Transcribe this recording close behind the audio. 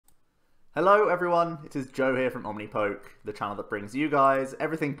Hello everyone, it is Joe here from OmniPoke, the channel that brings you guys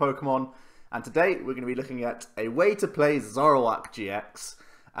everything Pokemon, and today we're going to be looking at a way to play Zoroark GX,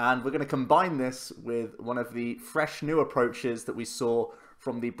 and we're going to combine this with one of the fresh new approaches that we saw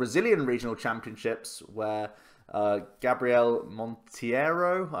from the Brazilian Regional Championships, where Gabriel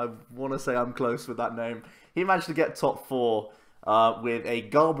Monteiro, I want to say I'm close with that name, he managed to get top 4 with a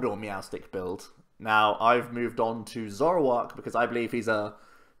Garb Meowstick build. Now, I've moved on to Zoroark because I believe he's a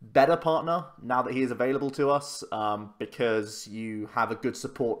better partner now that he is available to us, because you have a good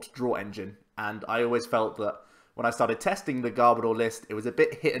support draw engine, and I always felt that when I started testing the Garbodor list it was a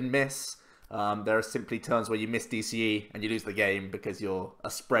bit hit and miss. There are simply turns where you miss DCE and you lose the game because you're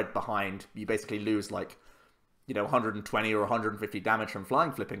a spread behind. You basically lose like 120 or 150 damage from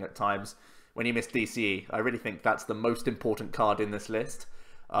flying flipping at times when you miss DCE. I really think that's the most important card in this list.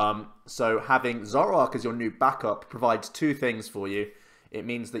 So having Zoroark as your new backup provides two things for you. It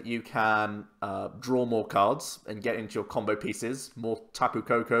means that you can draw more cards and get into your combo pieces, more Tapu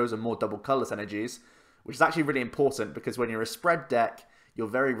Kokos and more Double Colorless energies, which is actually really important because when you're a spread deck, you're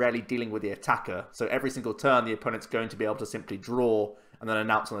very rarely dealing with the attacker. So every single turn, the opponent's going to be able to simply draw and then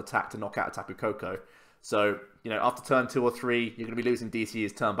announce an attack to knock out a Tapu Koko. So, after turn 2 or 3, you're going to be losing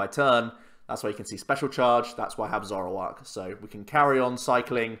DCs turn by turn. That's why you can see Special Charge. That's why I have Zoroark. So we can carry on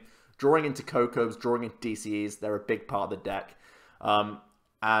cycling, drawing into Kokos, drawing into DCs. They're a big part of the deck.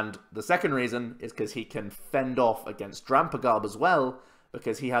 And the second reason is because he can fend off against Garb as well,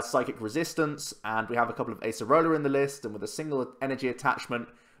 because he has Psychic Resistance, and we have a couple of Acerola in the list, and with a single energy attachment,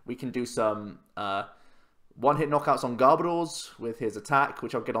 we can do some one-hit knockouts on Garbodors with his attack,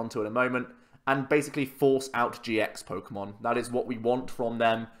 which I'll get onto in a moment, and basically force out GX Pokemon. That is what we want from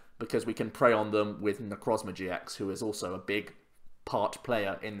them, because we can prey on them with Necrozma GX, who is also a big part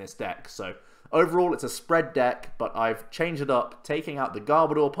player in this deck. So overall, it's a spread deck, but I've changed it up, taking out the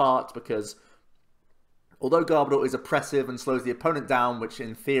Garbodor part, because although Garbodor is oppressive and slows the opponent down, which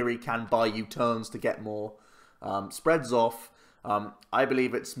in theory can buy you turns to get more spreads off, I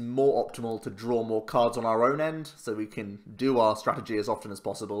believe it's more optimal to draw more cards on our own end, so we can do our strategy as often as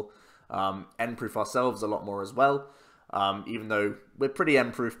possible, end-proof ourselves a lot more as well, even though we're pretty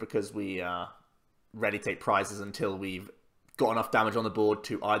end-proof because we rarely take prizes until we've got enough damage on the board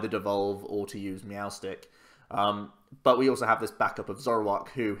to either devolve or to use Meowstick. But we also have this backup of Zoroark,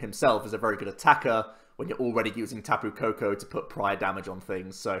 who himself is a very good attacker when you're already using Tapu Koko to put prior damage on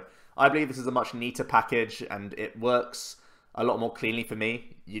things. So I believe this is a much neater package, and it works a lot more cleanly for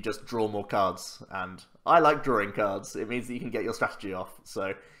me. You just draw more cards, and I like drawing cards. It means that you can get your strategy off.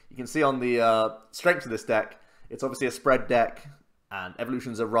 So you can see on the strength of this deck, it's obviously a spread deck, and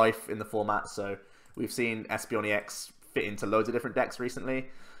evolutions are rife in the format. So we've seen Espeon EX fit into loads of different decks recently,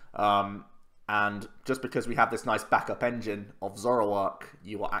 and just because we have this nice backup engine of Zoroark,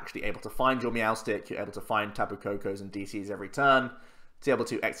 you are actually able to find your Meowstick, you're able to find Tapu Kokos and DCs every turn to be able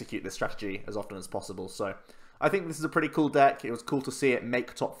to execute this strategy as often as possible. So I think this is a pretty cool deck. It was cool to see it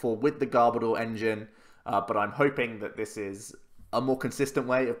make top 4 with the Garbodor engine, but I'm hoping that this is a more consistent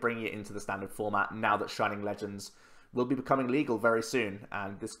way of bringing it into the standard format now that Shining Legends will be becoming legal very soon,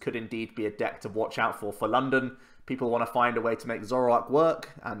 and this could indeed be a deck to watch out for London. People want to find a way to make Zoroark work,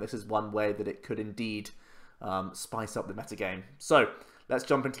 and this is one way that it could indeed spice up the metagame. So let's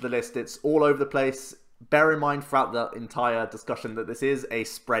jump into the list. It's all over the place. Bear in mind throughout the entire discussion that this is a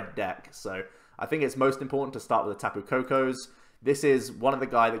spread deck, so I think it's most important to start with the Tapu Kokos. This is one of the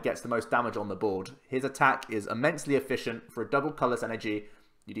guys that gets the most damage on the board. His attack is immensely efficient. For a Double Colorless energy,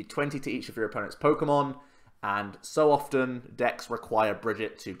 you do 20 to each of your opponent's Pokemon, and so often decks require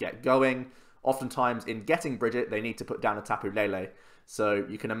Birgette to get going. Oftentimes in getting Birgette, they need to put down a Tapu Lele. So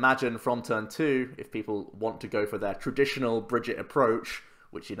you can imagine from turn 2, if people want to go for their traditional Birgette approach,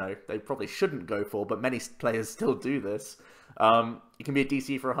 which, they probably shouldn't go for, but many players still do this, it can be a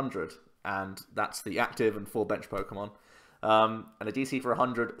DC for 100, and that's the active and 4 bench Pokemon. And a DC for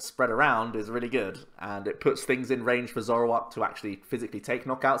 100 spread around is really good, and it puts things in range for Zoroark to actually physically take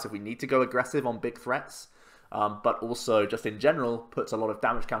knockouts if we need to go aggressive on big threats, but also just in general puts a lot of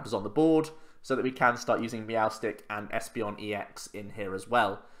damage counters on the board, so that we can start using Meowstick and Espeon EX in here as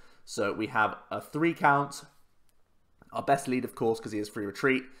well. So we have a 3 count, our best lead of course because he has free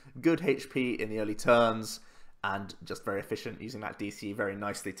retreat, good HP in the early turns, and just very efficient using that DC very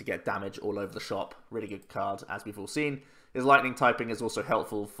nicely to get damage all over the shop. Really good card, as we've all seen. His lightning typing is also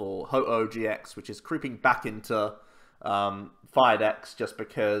helpful for Ho-Oh GX, which is creeping back into fire decks just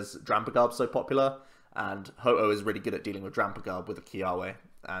because Garb's so popular, and Ho-Oh is really good at dealing with Garb with a Kiawe,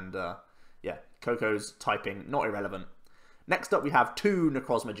 and yeah, Koko's typing, not irrelevant. Next up we have 2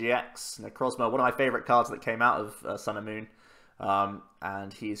 Necrozma GX. Necrozma, one of my favourite cards that came out of Sun and Moon.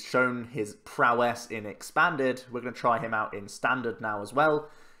 and he's shown his prowess in Expanded. We're going to try him out in Standard now as well.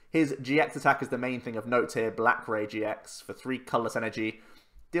 His GX attack is the main thing of note here, Black Ray GX for 3 colorless energy.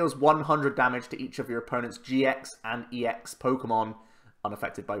 Deals 100 damage to each of your opponent's GX and EX Pokemon,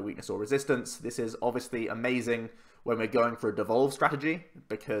 unaffected by weakness or resistance. This is obviously amazing when we're going for a devolve strategy,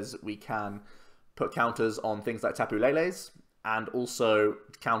 because we can put counters on things like Tapu Leles, and also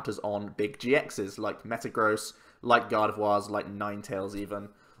counters on big GXs like Metagross, like Gardevoirs, like Ninetales even.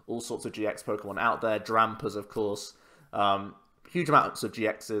 All sorts of GX Pokemon out there, Drampas of course. Huge amounts of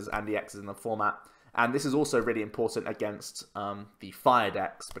GXs and EXs in the format. And this is also really important against the Fire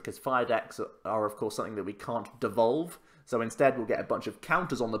decks, because Fire decks are of course something that we can't devolve. So instead we'll get a bunch of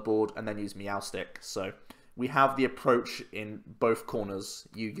counters on the board and then use Meowstick. So we have the approach in both corners.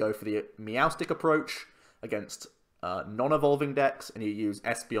 You go for the Meowstick approach against non-evolving decks, and you use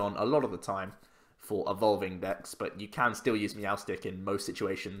Espeon a lot of the time for evolving decks, but you can still use Meowstick in most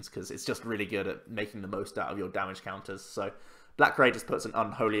situations because it's just really good at making the most out of your damage counters. So Black Ray just puts an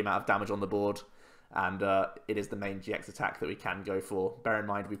unholy amount of damage on the board, and it is the main GX attack that we can go for. Bear in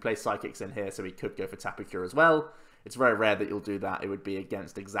mind, we play Psychics in here, so we could go for Tapu Cure as well. It's very rare that you'll do that. It would be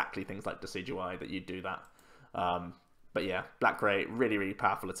against exactly things like Decidueye that you'd do that. But yeah, Black Ray, really, really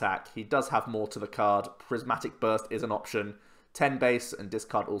powerful attack. He does have more to the card. Prismatic Burst is an option. 10 base and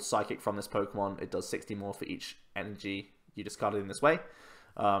discard all Psychic from this Pokemon. It does 60 more for each energy you discarded in this way.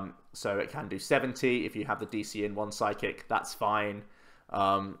 So it can do 70 if you have the DC in 1 Psychic. That's fine,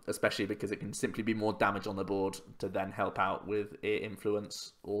 especially because it can simply be more damage on the board to then help out with Ear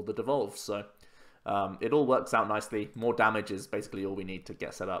Influence or the Devolve. So it all works out nicely. More damage is basically all we need to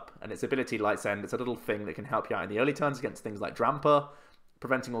get set up. And its ability, Light's End, it's a little thing that can help you out in the early turns against things like Drampa,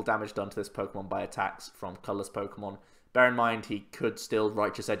 preventing all damage done to this Pokemon by attacks from colorless Pokemon. Bear in mind, he could still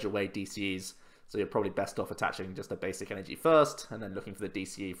Righteous Edge away DCEs, so you're probably best off attaching just a basic energy first, and then looking for the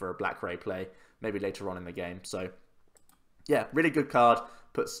DCE for a Black Ray play, maybe later on in the game. So yeah, really good card,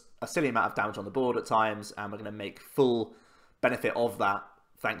 puts a silly amount of damage on the board at times, and we're going to make full benefit of that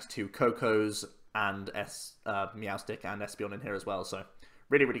thanks to Koko's and Meowstick and Espeon in here as well. So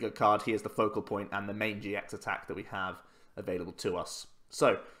really, really good card. He is the focal point and the main GX attack that we have available to us.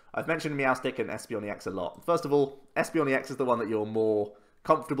 So I've mentioned Meowstick and Espeon EX a lot. First of all, Espeon EX is the one that you're more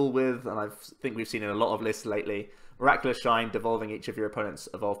comfortable with, and I think we've seen in a lot of lists lately. Miraculous Shine, devolving each of your opponent's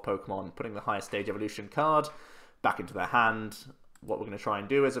evolved Pokemon, putting the highest stage evolution card back into their hand. What we're going to try and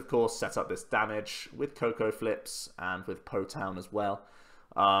do is, of course, set up this damage with Koko Flips and with Po-Town as well,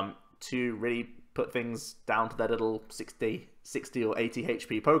 to really put things down to their little 60 or 80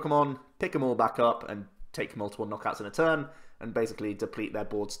 HP Pokemon, pick them all back up and take multiple knockouts in a turn, and basically deplete their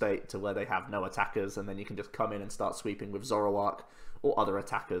board state to where they have no attackers, and then you can just come in and start sweeping with Zoroark or other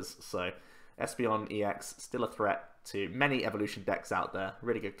attackers. So Espeon EX, still a threat to many evolution decks out there.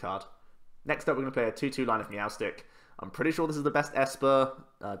 Really good card. Next up, we're going to play a 2-2 line of Meowstick. I'm pretty sure this is the best Espur.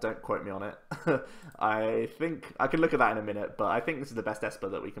 Don't quote me on it. I think I can look at that in a minute, but I think this is the best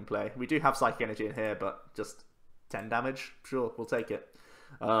Espur that we can play. We do have Psychic Energy in here, but just 10 damage. Sure, we'll take it.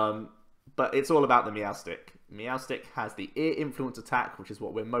 But it's all about the Meowstick. Meowstick has the Ear Influence attack, which is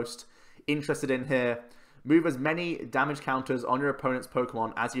what we're most interested in here. Move as many damage counters on your opponent's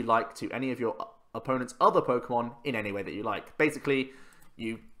Pokemon as you like to any of your opponent's other Pokemon in any way that you like. Basically,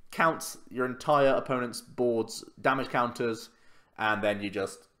 you count your entire opponent's board's damage counters, and then you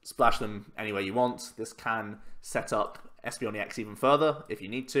just splash them any way you want. This can set up Espeon EX even further if you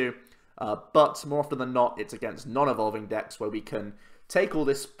need to, but more often than not, it's against non-evolving decks where we can take all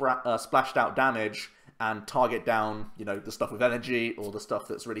this splashed out damage and target down, you know, the stuff with energy or the stuff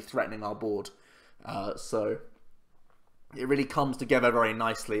that's really threatening our board. So it really comes together very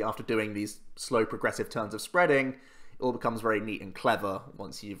nicely after doing these slow progressive turns of spreading. It all becomes very neat and clever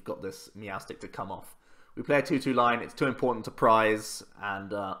once you've got this Meowstick to come off. We play a 2-2 line. It's too important to prize,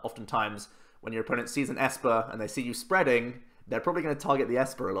 and oftentimes when your opponent sees an Espur and they see you spreading, they're probably going to target the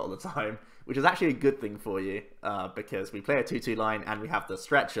Espur a lot of the time, which is actually a good thing for you, because we play a 2-2 line and we have the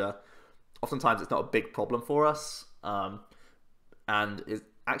Stretcher. Oftentimes it's not a big problem for us, and is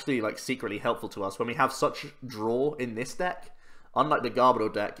actually like secretly helpful to us when we have such draw in this deck. Unlike the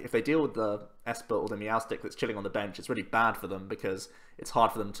Garb deck, if they deal with the Espur or the Meowstick that's chilling on the bench, it's really bad for them because it's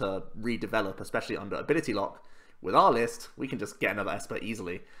hard for them to redevelop, especially under ability lock. With our list, we can just get another Espur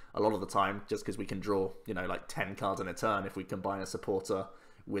easily a lot of the time, just because we can draw, you know, like 10 cards in a turn if we combine a supporter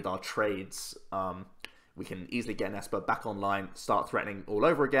with our trades. We can easily get an Espur back online, start threatening all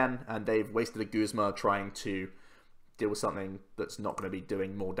over again, and they've wasted a Guzma trying to deal with something that's not going to be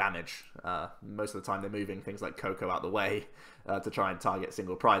doing more damage. Most of the time they're moving things like Koko out the way to try and target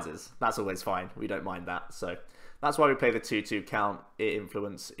single prizes. That's always fine. We don't mind that. So That's why we play the 2-2 count.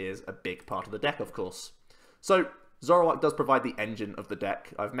 Influence is a big part of the deck, of course. So Zoroark does provide the engine of the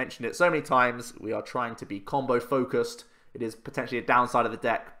deck. I've mentioned it so many times. We are trying to be combo focused. It is potentially a downside of the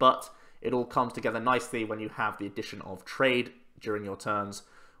deck, but it all comes together nicely when you have the addition of trade during your turns.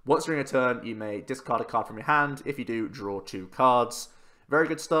 Once during a turn, you may discard a card from your hand. If you do, draw 2 cards. Very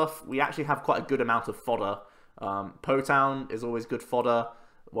good stuff. We actually have quite a good amount of fodder. Potown is always good fodder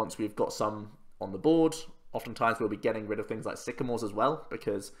once we've got some on the board. Oftentimes we'll be getting rid of things like Sycamores as well,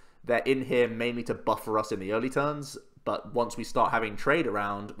 because they're in here mainly to buffer us in the early turns. But once we start having trade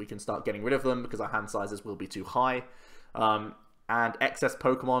around, we can start getting rid of them because our hand sizes will be too high. And excess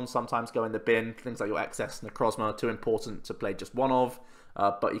Pokemon sometimes go in the bin. Things like your excess Necrozma, too important to play just one of.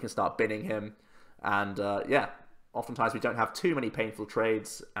 But you can start binning him. And yeah, oftentimes we don't have too many painful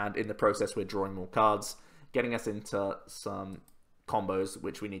trades. And in the process, we're drawing more cards, getting us into some combos,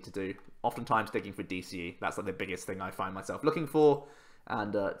 which we need to do. Oftentimes digging for DCE. That's like the biggest thing I find myself looking for.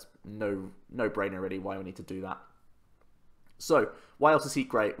 And it's no-brainer really why we need to do that. So, why else is he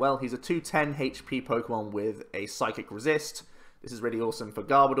great? Well, he's a 210 HP Pokemon with a Psychic Resist. This is really awesome for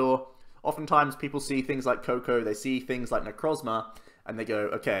Garbodor. Oftentimes people see things like Koko, they see things like Necrozma, and they go,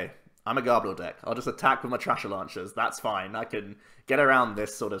 okay, I'm a Garbodor deck. I'll just attack with my Trasher Launchers. That's fine. I can get around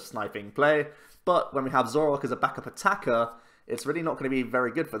this sort of sniping play. But when we have Zoroark as a backup attacker, it's really not going to be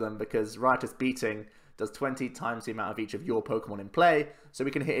very good for them because Riotous Beating does 20 times the amount of each of your Pokemon in play. So we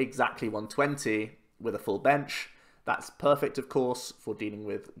can hit exactly 120 with a full bench. That's perfect, of course, for dealing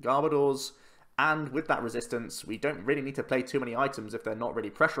with Garbodors. And with that resistance, we don't really need to play too many items if they're not really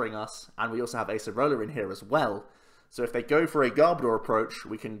pressuring us. And we also have Acerola in here as well. So if they go for a Garbodor approach,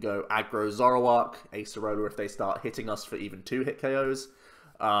 we can go aggro Zoroark, Acerola if they start hitting us for even 2 hit KOs.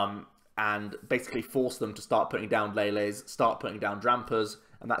 And basically force them to start putting down Leles, start putting down Drampers.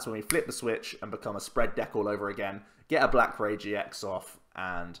 And that's when we flip the switch and become a spread deck all over again. Get a Black Ray GX off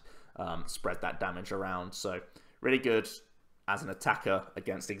and spread that damage around. So really good as an attacker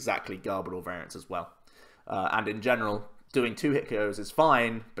against exactly Garbodor variants as well. And in general, doing 2 hit KOs is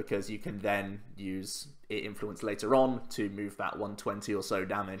fine because you can then use Influence later on to move that 120 or so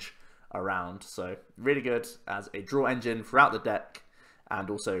damage around. So really good as a draw engine throughout the deck and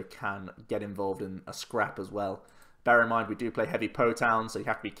also can get involved in a scrap as well. Bear in mind we do play heavy Potown, so you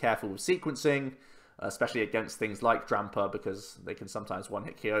have to be careful with sequencing, especially against things like Dramper because they can sometimes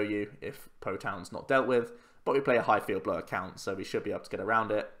one-hit KO you if Potown's not dealt with. But we play a high field blow account, so we should be able to get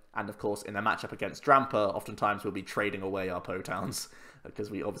around it. And of course, in a matchup against Dramper, oftentimes we'll be trading away our Potowns because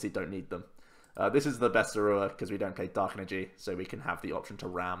we obviously don't need them. This is the best Zorua because we don't play Dark Energy, so we can have the option to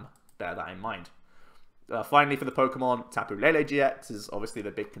ram. Bear that in mind. Finally, for the Pokemon, Tapu Lele GX is obviously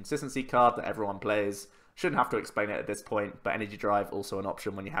the big consistency card that everyone plays. Shouldn't have to explain it at this point, but Energy Drive also an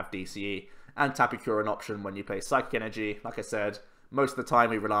option when you have DCE, and Tapu Cure an option when you play Psychic Energy. Like I said, most of the time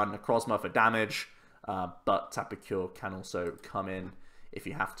we rely on Necrozma for damage, but Tapu Cure can also come in if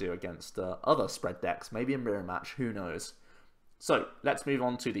you have to against other spread decks, maybe a mirror match, who knows. So let's move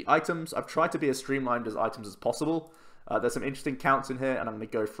on to the items. I've tried to be as streamlined as items as possible. There's some interesting counts in here, and I'm going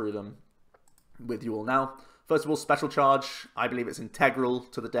to go through them with you all now. First of all, Special Charge. I believe it's integral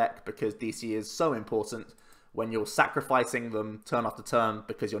to the deck because DC is so important. When you're sacrificing them turn after turn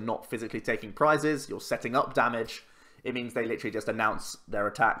because you're not physically taking prizes, you're setting up damage. It means they literally just announce their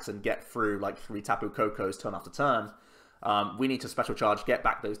attacks and get through like 3 Tapu Kokos turn after turn. We need to Special Charge, get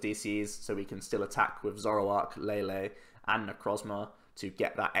back those DCs so we can still attack with Zoroark, Lele, and Necrozma to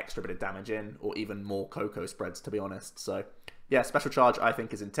get that extra bit of damage in, or even more Koko spreads, to be honest. So yeah, Special Charge I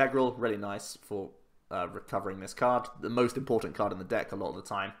think is integral, really nice for recovering this card. The most important card in the deck a lot of the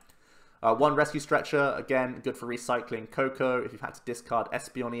time. 1 Rescue Stretcher, again, good for recycling Koko if you've had to discard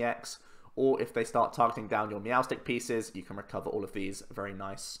Espeon EX, or if they start targeting down your Meowstick pieces, you can recover all of these, very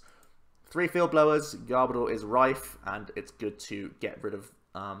nice. 3 Field Blowers, Garbodor is rife, and it's good to get rid of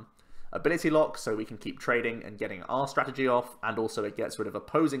Ability Lock, so we can keep trading and getting our strategy off, and also it gets rid of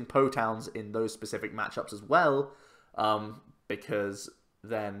opposing Potowns in those specific matchups as well, because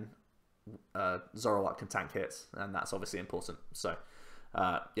then Zoroark can tank hits, and that's obviously important. So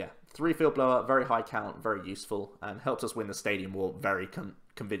yeah, 3 Field Blower, very high count, very useful, and helps us win the Stadium War very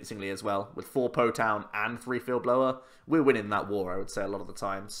convincingly as well. With 4 Potown and 3 Field Blower, we're winning that war, I would say, a lot of the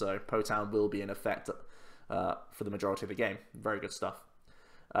time. So Potown will be in effect for the majority of the game. Very good stuff.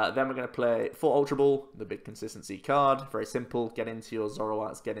 Then we're going to play 4 Ultra Ball, the big consistency card. Very simple. Get into your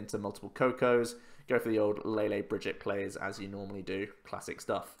Zoroarks, get into multiple Kokos. Go for the old Lele Birgette plays as you normally do. Classic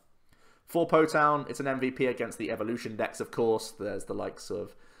stuff. 4 Potown, it's an MVP against the evolution decks, of course. There's the likes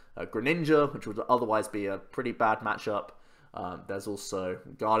of Greninja, which would otherwise be a pretty bad matchup. There's also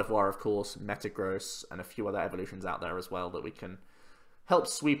Gardevoir, of course, Metagross, and a few other evolutions out there as well that we can help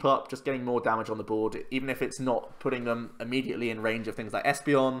sweep up, just getting more damage on the board. Even if it's not putting them immediately in range of things like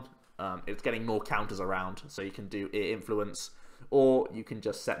Espeon, it's getting more counters around, so you can do Ear Influence, or you can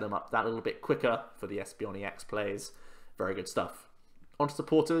just set them up that little bit quicker for the Espeon EX plays. Very good stuff. On to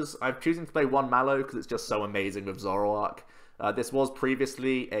supporters, I'm choosing to play one Mallow because it's just so amazing with Zoroark. This was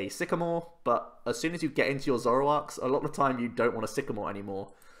previously a Sycamore, but as soon as you get into your Zoroarks, a lot of the time you don't want a Sycamore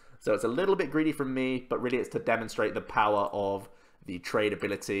anymore. So it's a little bit greedy from me, but really it's to demonstrate the power of the trade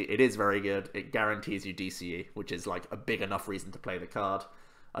ability. It is very good. It guarantees you DCE, which is like a big enough reason to play the card.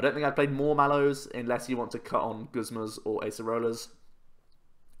 I don't think I've played more Mallows unless you want to cut on Guzmas or Acerolas.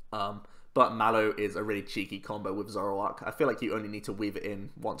 But Mallow is a really cheeky combo with Zoroark. I feel like you only need to weave it in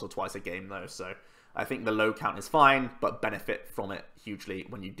once or twice a game though, so I think the low count is fine, but benefit from it hugely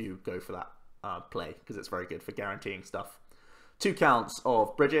when you do go for that play, because it's very good for guaranteeing stuff. 2 counts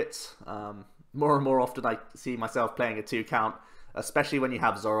of Birgette. More and more often I see myself playing a 2 count, especially when you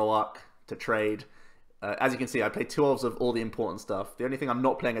have Zoroark to trade. As you can see, I play 2 ofs of all the important stuff. The only thing I'm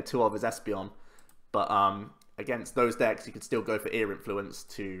not playing a 2 of is Espeon, but against those decks you could still go for Ear Influence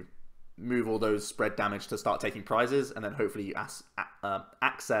to move all those spread damage to start taking prizes, and then hopefully you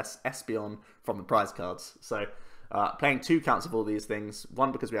access Espeon from the prize cards. So playing 2 counts of all these things,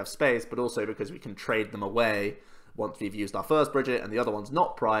 one because we have space, but also because we can trade them away once we've used our first Birgette and the other one's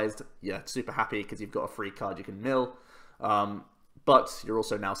not prized. Yeah, super happy because you've got a free card you can mill. But you're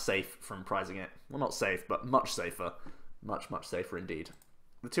also now safe from prizing it. Well, not safe, but much safer. Much safer indeed.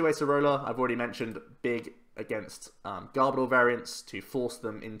 The 2 Acerola, I've already mentioned, big against Garb variants to force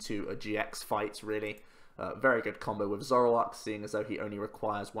them into a GX fight, really. Very good combo with Zoroark, seeing as though he only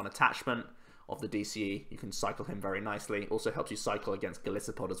requires 1 attachment of the DCE. You can cycle him very nicely. Also helps you cycle against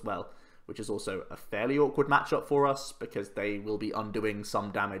Golisopod as well, which is also a fairly awkward matchup for us because they will be undoing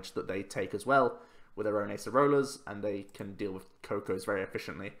some damage that they take as well with their own Acerolas, and they can deal with Kokos very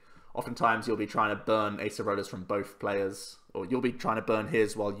efficiently. Oftentimes you'll be trying to burn Acerolas from both players, or you'll be trying to burn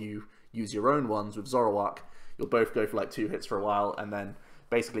his while you use your own ones with Zoroark. You'll both go for like 2 hits for a while, and then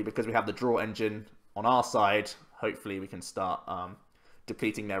basically because we have the draw engine on our side, hopefully we can start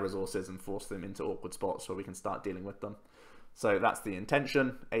depleting their resources and force them into awkward spots where we can start dealing with them. So that's the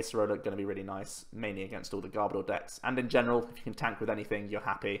intention. Acerola going to be really nice, mainly against all the Garbodor decks, and in general, if you can tank with anything, you're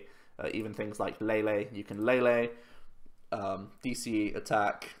happy. Even things like Lele, you can Lele, DCE,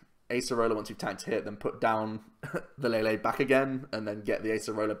 attack, Acerola once you've tanked hit, then put down the Lele back again, and then get the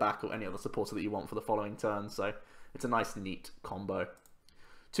Acerola back or any other supporter that you want for the following turn. So it's a nice, neat combo.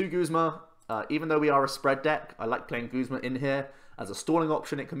 2 Guzma. Even though we are a spread deck, I like playing Guzma in here. As a stalling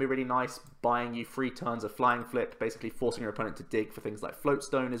option, it can be really nice, buying you 3 turns of Flying Flip, basically forcing your opponent to dig for things like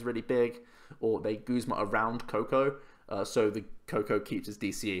Floatstone is really big, or they Guzma around Koko, so the Koko keeps his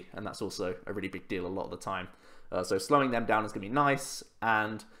DCE, and that's also a really big deal a lot of the time. So slowing them down is going to be nice,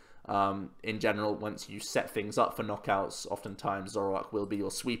 and in general, once you set things up for knockouts, oftentimes Zoroark will be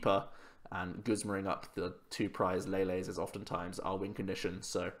your sweeper, and Guzmaing up the 2 prize Leles is oftentimes our win condition,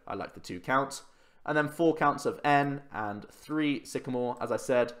 so I like the 2 count. And then 4 counts of N and 3 Sycamore, as I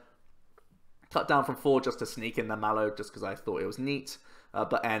said. Cut down from 4 just to sneak in the Mallow, just because I thought it was neat.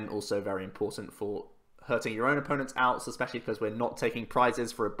 But N also very important for hurting your own opponent's outs, especially because we're not taking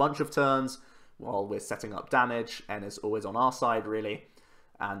prizes for a bunch of turns while we're setting up damage. N is always on our side, really.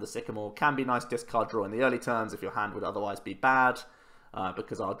 And the Sycamore can be nice discard draw in the early turns if your hand would otherwise be bad,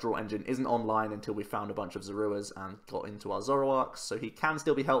 because our draw engine isn't online until we found a bunch of Zoruas and got into our Zoroarks, so he can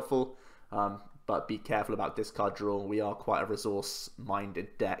still be helpful, but be careful about discard draw. We are quite a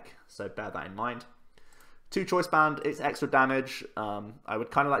resource-minded deck, so bear that in mind. 2 Choice Band, it's extra damage. I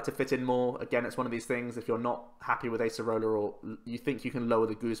would kind of like to fit in more. Again, it's one of these things, if you're not happy with Acerola or you think you can lower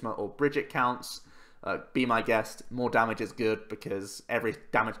the Guzma or Birgette counts, be my guest. More damage is good because every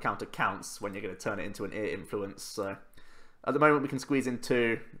damage counter counts when you're going to turn it into an Ear Influence. So at the moment we can squeeze in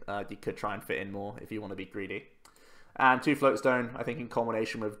 2. You could try and fit in more if you want to be greedy. And 2 Floatstone, I think in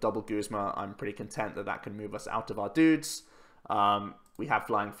combination with double Guzma, I'm pretty content that that can move us out of our dudes. We have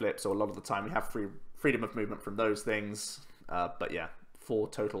Flying Flip, so a lot of the time we have freedom of movement from those things. But yeah, 4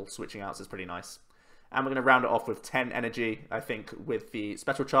 total switching outs is pretty nice. And we're going to round it off with 10 energy. I think with the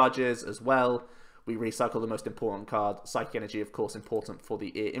special charges as well, we recycle the most important card. Psychic Energy, of course, important for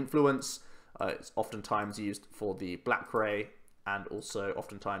the Ear Influence. It's oftentimes used for the Black Ray and also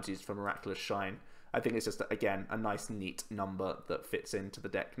oftentimes used for Miraculous Shine. I think it's just, again, a nice, neat number that fits into the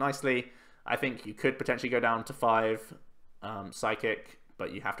deck nicely. I think you could potentially go down to 5 Psychic,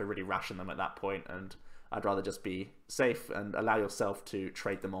 but you have to really ration them at that point, and I'd rather just be safe and allow yourself to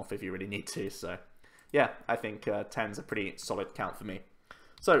trade them off if you really need to. So yeah, I think 10's a pretty solid count for me.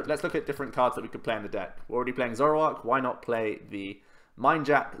 So let's look at different cards that we could play in the deck. We're already playing Zoroark. Why not play the Mind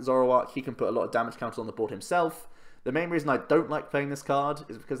Jack Zoroark? He can put a lot of damage counters on the board himself. The main reason I don't like playing this card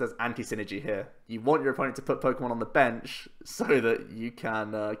is because there's anti-synergy here. You want your opponent to put Pokemon on the bench so that you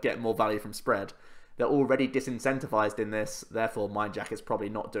can get more value from spread. They're already disincentivized in this, therefore Mind Jack is probably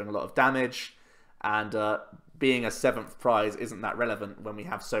not doing a lot of damage. And being a 7th prize isn't that relevant when we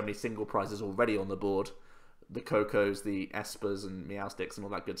have so many single prizes already on the board. The Kokos, the Espurs and Meowsticks and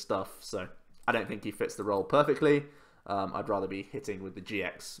all that good stuff. So I don't think he fits the role perfectly. I'd rather be hitting with the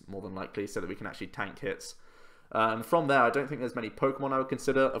GX more than likely so that we can actually tank hits. And from there, I don't think there's many Pokemon I would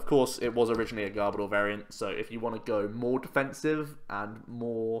consider. Of course, it was originally a Garbodor variant, so if you want to go more defensive and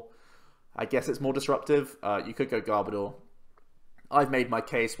more, I guess it's more disruptive, you could go Garbodor. I've made my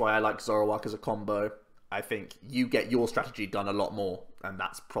case why I like Zoroark as a combo. I think you get your strategy done a lot more, and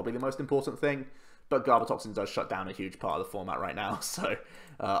that's probably the most important thing. But Garbotoxin does shut down a huge part of the format right now, so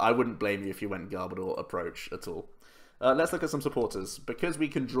I wouldn't blame you if you went Garbodor approach at all. Let's look at some supporters. Because we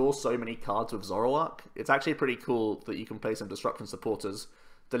can draw so many cards with Zoroark, it's actually pretty cool that you can play some Disruption supporters.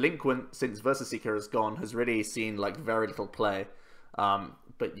 Delinquent, since Versus Seeker has gone, has really seen like very little play.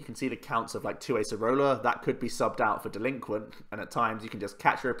 But you can see the counts of like 2 Acerola. That could be subbed out for Delinquent, and at times you can just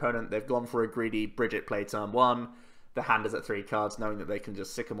catch your opponent. They've gone for a greedy Birgette play turn 1. The hand is at 3 cards, knowing that they can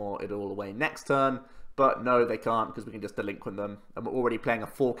just Sycamore it all away next turn. But no, they can't, because we can just Delinquent them. And we're already playing a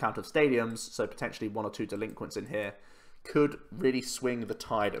 4 count of Stadiums, so potentially 1 or 2 Delinquents in here could really swing the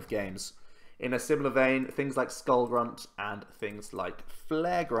tide of games. In a similar vein, things like Skull Grunt and things like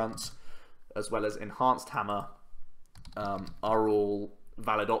Flare Grunt, as well as Enhanced Hammer, are all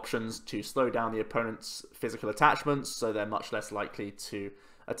valid options to slow down the opponent's physical attachments, so they're much less likely to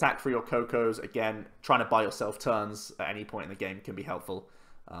attack for your Kokos. Again, trying to buy yourself turns at any point in the game can be helpful.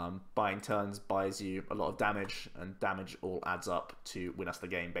 Buying turns buys you a lot of damage, and damage all adds up to win us the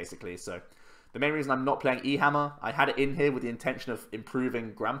game, basically. So the main reason I'm not playing E-Hammer, I had it in here with the intention of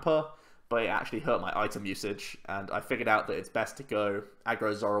improving Grandpa, but it actually hurt my item usage, and I figured out that it's best to go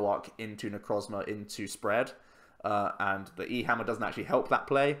aggro Zoroark into Necrozma into spread, and the E-Hammer doesn't actually help that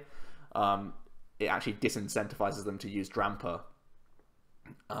play. It actually disincentivizes them to use Drampa,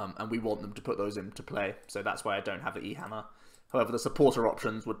 and we want them to put those into play, so that's why I don't have the E-Hammer. However, the supporter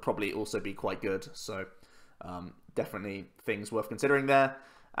options would probably also be quite good, so definitely things worth considering there.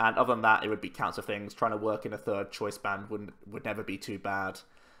 And other than that, it would be counts of things. Trying to work in a 3rd choice band would never be too bad.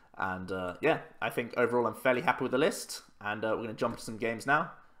 And yeah, I think overall I'm fairly happy with the list. And we're going to jump to some games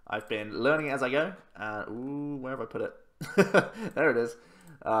now. I've been learning it as I go. Ooh, where have I put it? There it is.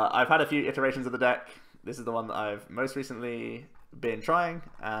 I've had a few iterations of the deck. This is the one that I've most recently been trying.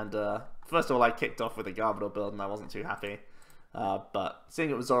 And first of all, I kicked off with a Garbodor build and I wasn't too happy. But seeing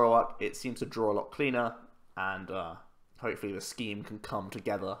it with Zoroark, it seems to draw a lot cleaner. And hopefully the scheme can come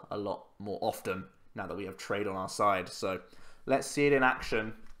together a lot more often now that we have trade on our side. So let's see it in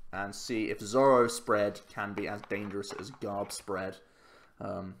action and see if Zoro spread can be as dangerous as Garb spread.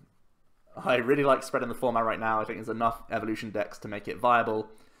 I really like spread in the format right now. I think there's enough evolution decks to make it viable.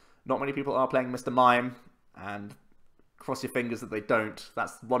 Not many people are playing Mr. Mime, and cross your fingers that they don't.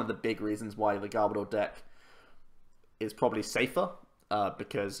 That's one of the big reasons why the Garbodor deck is probably safer,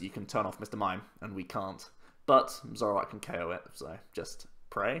 because you can turn off Mr. Mime and we can't. But Zoroark can KO it, so just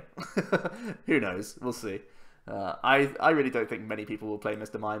pray. Who knows? We'll see. I really don't think many people will play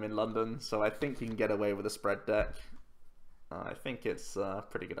Mr. Mime in London, so I think you can get away with a spread deck. I think it's a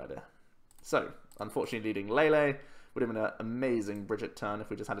pretty good idea. So, unfortunately leading Lele would have been an amazing Birgette turn if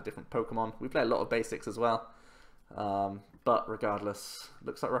we just had a different Pokemon. We play a lot of basics as well. But regardless,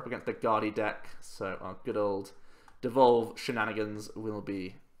 looks like we're up against a Guardy deck, so our good old Devolve shenanigans will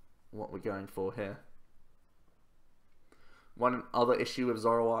be what we're going for here. One other issue with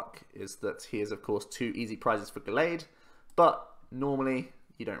Zoroark is that he is, of course, 2 easy prizes for Gallade, but normally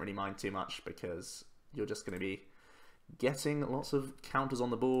you don't really mind too much because you're just going to be getting lots of counters on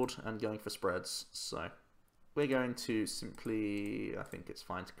the board and going for spreads. So we're going to simply, I think it's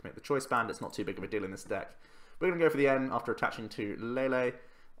fine to commit the choice band. It's not too big of a deal in this deck. We're going to go for the N after attaching to Lele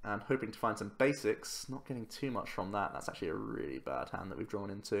and hoping to find some basics. Not getting too much from that. That's actually a really bad hand that we've drawn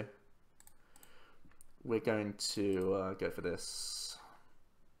into. We're going to go for this.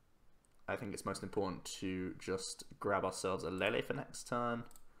 I think it's most important to just grab ourselves a Lele for next turn,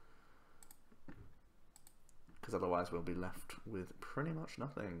 because otherwise we'll be left with pretty much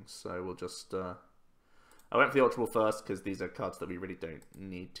nothing. So we'll just... I went for the Ultra Ball first because these are cards that we really don't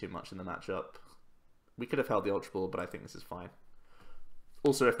need too much in the matchup. We could have held the Ultra Ball, but I think this is fine.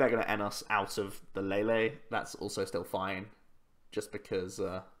 Also, if they're going to N us out of the Lele, that's also still fine, just because...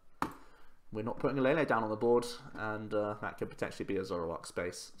 we're not putting a Lele down on the board, and that could potentially be a Zoroark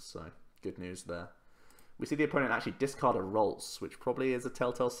space, so good news there. We see the opponent actually discard a Rolls, which probably is a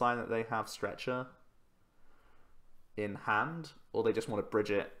telltale sign that they have Stretcher in hand, or they just want to bridge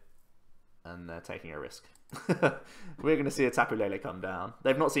it and they're taking a risk. We're going to see a Tapu Lele come down.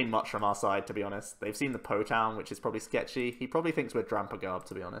 They've not seen much from our side, to be honest. They've seen the Po-Town, which is probably sketchy. He probably thinks we're Garb,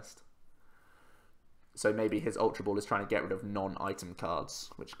 to be honest. So maybe his Ultra Ball is trying to get rid of non-item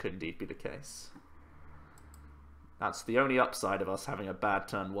cards, which could indeed be the case. That's the only upside of us having a bad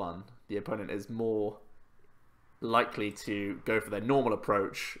turn 1. The opponent is more likely to go for their normal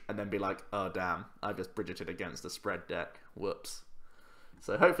approach and then be like, oh damn, I just Bridgeted against a spread deck. Whoops.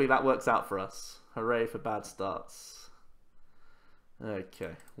 So hopefully that works out for us. Hooray for bad starts.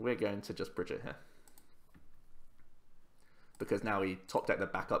 Okay, we're going to just Bridget here. Because now we top deck the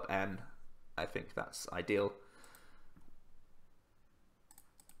backup N. I think that's ideal.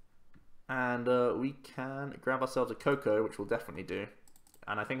 And we can grab ourselves a Koko, which we'll definitely do.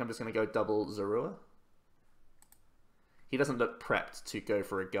 And I think I'm just going to go double Zorua. He doesn't look prepped to go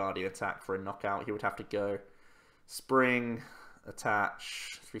for a Guardian attack for a knockout. He would have to go Spring,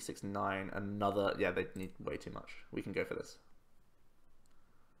 attach, 369, another... Yeah, they need way too much. We can go for this.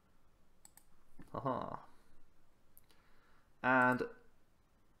 Haha. And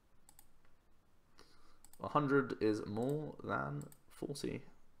 100 is more than 40.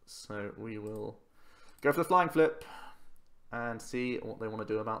 So we will go for the flying flip and see what they want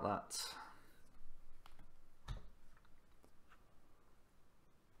to do about that.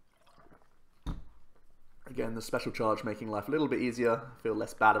 Again, the special charge making life a little bit easier. I feel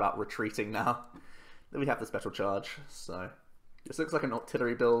less bad about retreating now that we have the special charge. So this looks like an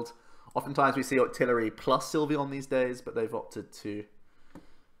Octillery build. Oftentimes we see Octillery plus Sylveon these days, but they've opted to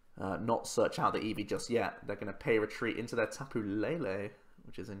not search out the Eevee just yet. They're going to pay retreat into their Tapu Lele,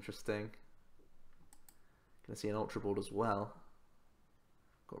 which is interesting. Going to see an Ultra Ball as well.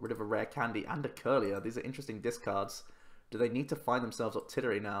 Got rid of a Rare Candy and a Curlier. These are interesting discards. Do they need to find themselves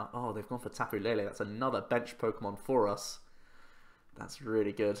Octillery now? Oh, they've gone for Tapu Lele. That's another bench Pokemon for us. That's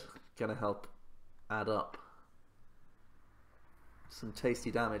really good. Gonna help add up some tasty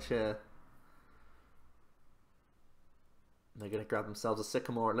damage here. They're gonna grab themselves a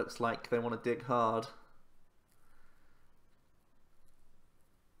Sycamore. It looks like they want to dig hard.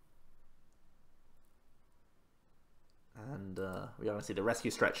 And we want to see the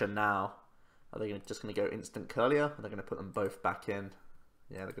Rescue Stretcher now. Are they just going to go instant Curlier? Or are they going to put them both back in?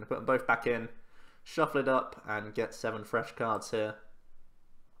 Yeah, they're going to put them both back in, shuffle it up, and get 7 fresh cards here.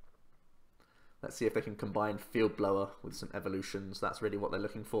 Let's see if they can combine Field Blower with some evolutions. That's really what they're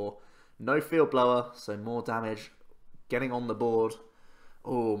looking for. No Field Blower, so more damage. Getting on the board.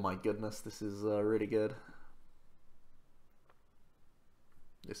 Oh my goodness, this is really good.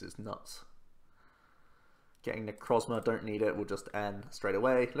 This is nuts. Getting Necrozma, don't need it, we'll just end straight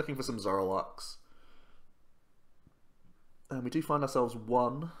away. Looking for some Zoroarks. And we do find ourselves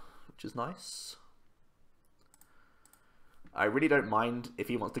 1, which is nice. I really don't mind if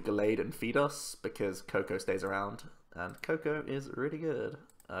he wants to Gallade and feed us, because Koko stays around. And Koko is really good.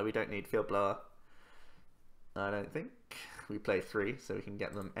 We don't need Field Blower, I don't think. We play 3, so we can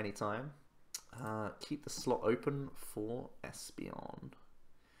get them anytime. Keep the slot open for Espeon.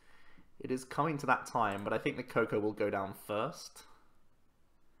 It is coming to that time, but I think the Koko will go down first.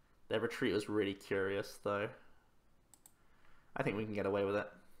 Their retreat was really curious, though. I think we can get away with it.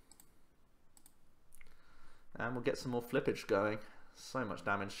 And we'll get some more flippage going. So much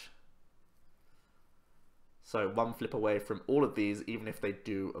damage. So 1 flip away from all of these, even if they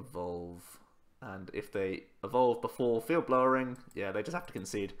do evolve. And if they evolve before Field Blowering, yeah, they just have to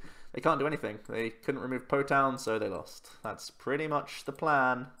concede. They can't do anything. They couldn't remove Po-Town, so they lost. That's pretty much the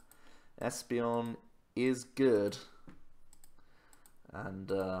plan. Espeon is good.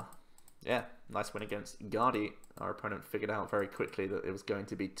 And yeah, nice win against Gardy. Our opponent figured out very quickly that it was going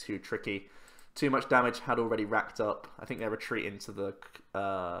to be too tricky. Too much damage had already racked up. I think their retreat into the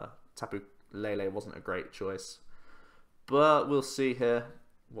Tapu Lele wasn't a great choice. But we'll see here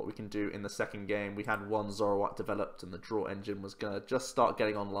what we can do in the second game. We had 1 Zoroark developed and the draw engine was going to just start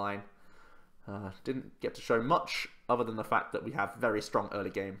getting online. Didn't get to show much other than the fact that we have very strong early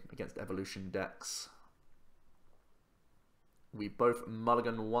game against evolution decks. We both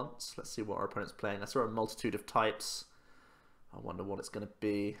mulligan once. Let's see what our opponent's playing. I saw a multitude of types. I wonder what it's going to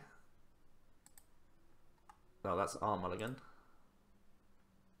be. Oh, that's our mulligan.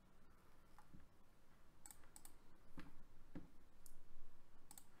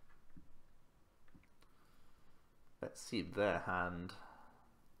 Let's see their hand.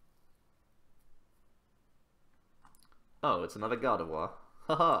 Oh, it's another Gardevoir.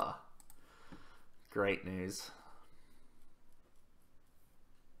 Haha. Great news.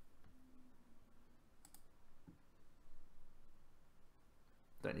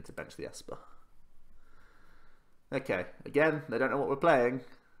 Don't need to bench the Espur. Okay, again, they don't know what we're playing.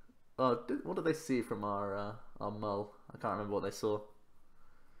 Oh, what did they see from our mull? I can't remember what they saw.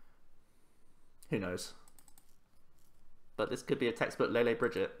 Who knows? But this could be a textbook Lele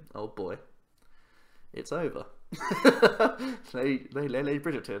Birgette. Oh boy. It's over. they Lele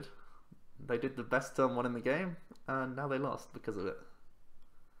Birgetted. They did the best turn 1 in the game, and now they lost because of it.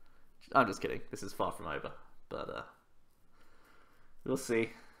 I'm just kidding. This is far from over. But we'll see.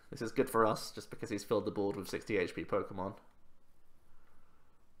 This is good for us, just because he's filled the board with 60 HP Pokemon.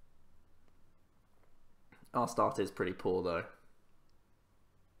 Our start is pretty poor, though.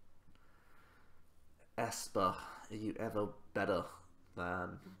 Espur, are you ever better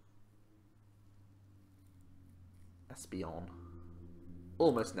than Espeon?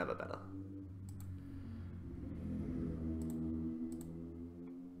 Almost never better.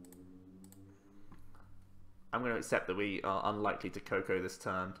 I'm going to accept that we are unlikely to koko this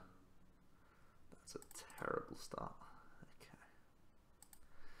turn. That's a terrible start. Okay.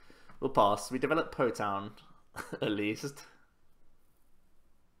 We'll pass. We develop Potown, at least.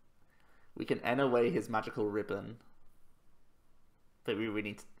 We can N away his magical ribbon. But we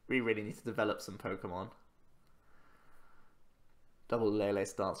really need to develop some Pokemon. Double Lele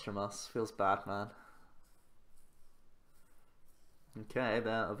starts from us. Feels bad, man. Okay,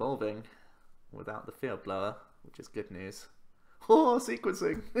 they're evolving without the field blower, which is good news. Oh,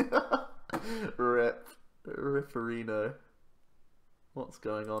 sequencing! Ripperino. What's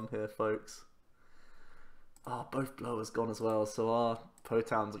going on here, folks? Oh, both blowers gone as well, so our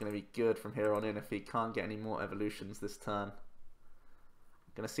Potowns are going to be good from here on in if he can't get any more evolutions this turn.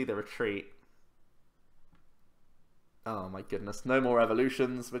 Going to see the retreat. Oh my goodness, no more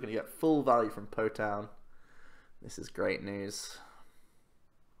evolutions. We're going to get full value from Potown. This is great news.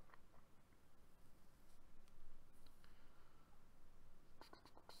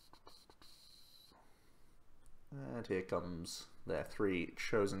 And here comes their 3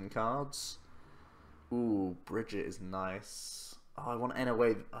 chosen cards. Ooh, Birgette is nice. Oh, I want to N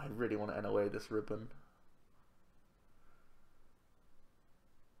away. I really want to N away this ribbon.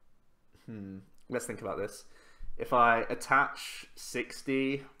 Let's think about this. If I attach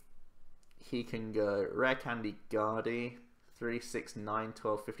 60, he can go Rare Candy Guardy, 3, 6, 9,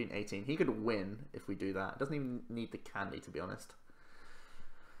 12, 15, 18. He could win if we do that. Doesn't even need the candy, to be honest.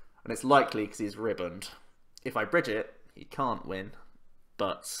 And it's likely because he's ribboned. If I Birgette, he can't win,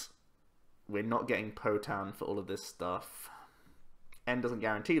 but we're not getting Potown for all of this stuff. N doesn't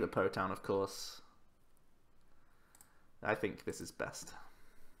guarantee the Potown, of course. I think this is best.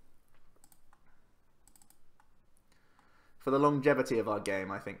 For the longevity of our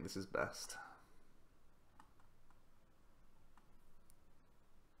game, I think this is best.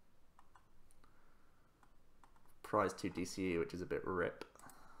 Prize 2 DCE, which is a bit rip.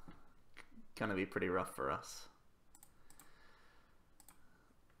 Gonna be pretty rough for us.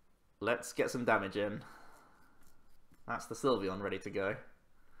 Let's get some damage in. That's the Sylveon ready to go.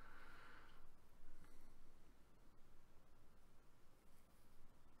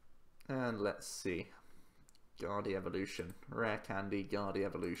 And let's see. Guardy Evolution. Rare Candy, Guardy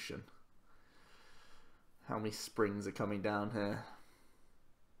Evolution. How many springs are coming down here?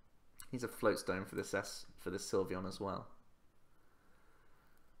 He's a Floatstone for this Sylveon as well.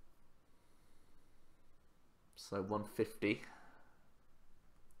 So 150.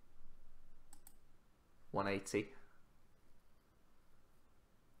 180.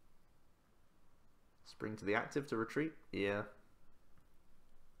 Spring to the active to retreat? Yeah.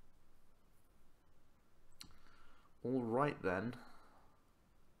 Alright then.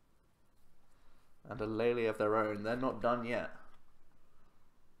 And a Lele of their own. They're not done yet.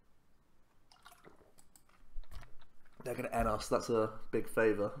 They're going to end us. That's a big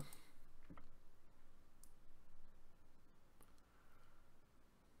favour.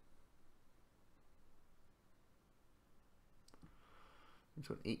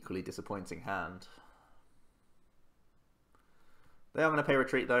 Into an equally disappointing hand. They are going to pay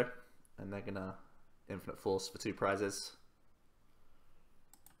retreat though, and they're going to Infinite Force for 2 prizes.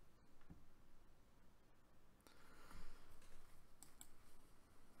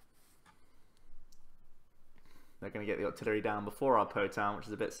 They're going to get the artillery down before our Potown, which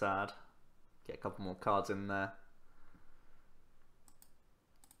is a bit sad. Get a couple more cards in there.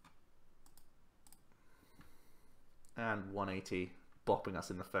 And 180 bopping us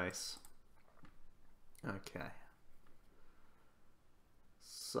in the face. Okay.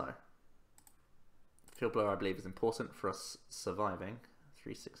 So, Field Blower I believe is important for us surviving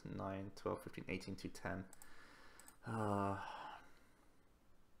 3, 6, 9, 12, 15, 18, 2, 10.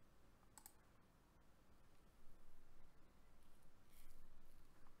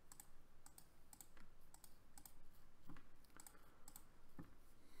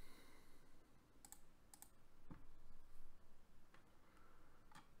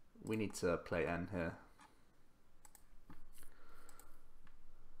 We need to play N here.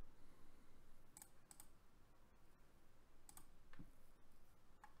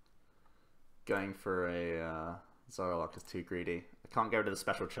 Going for a Zoroark is too greedy. I can't go to the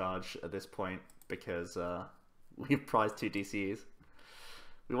special charge at this point because we've prized 2 DCs.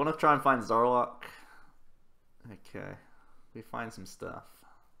 We want to try and find Zoroark. Okay, we find some stuff.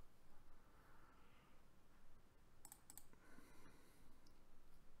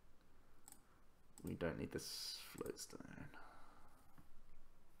 We don't need this floatstone.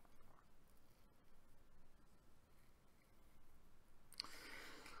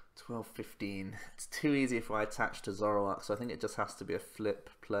 $12, $15. It's too easy if I attach to Zoroark, so I think it just has to be a flip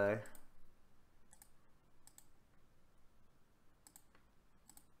play.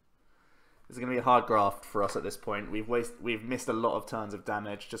 It's going to be a hard graft for us at this point. We've missed a lot of turns of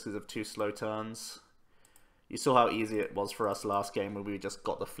damage just because of 2 slow turns. You saw how easy it was for us last game where we just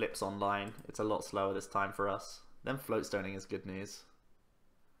got the flips online. It's a lot slower this time for us. Then floatstoning is good news.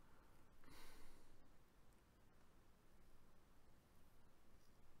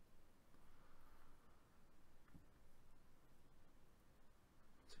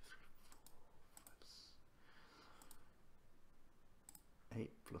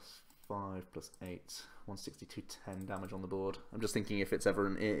 Plus 5 plus 8, 162, 10 damage on the board. I'm just thinking if it's ever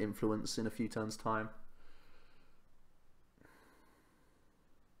an influence in a few turns' time.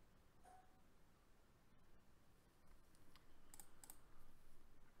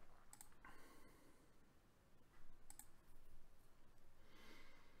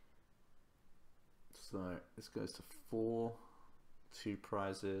 So this goes to 4, 2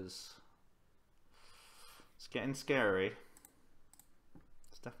 prizes. It's getting scary.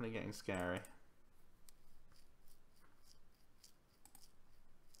 It's definitely getting scary.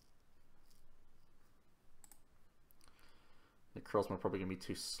 Necrozma probably going to be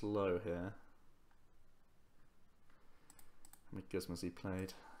too slow here. How many Guzmas he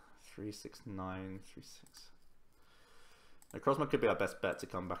played? 3, 6, 9, 3, 6. Necrozma could be our best bet to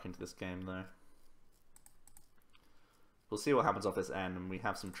come back into this game though. We'll see what happens off this end, and we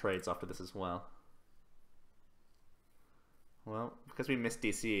have some trades after this as well. Well, because we missed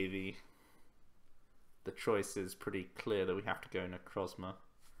DCE, the choice is pretty clear that we have to go Necrozma.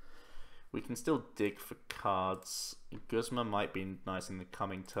 We can still dig for cards. Guzma might be nice in the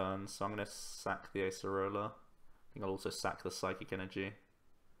coming turns, so I'm going to sack the Acerola. I think I'll also sack the Psychic Energy.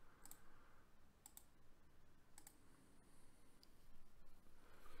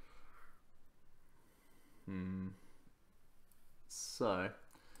 So,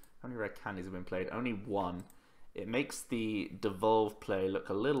 how many rare candies have been played? Only 1. It makes the Devolve play look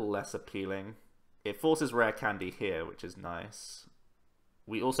a little less appealing. It forces rare candy here, which is nice.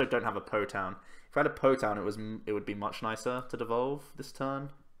 We also don't have a Potown. If I had a Potown, it would be much nicer to Devolve this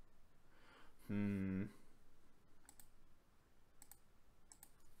turn.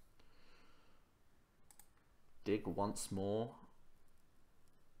 Dig once more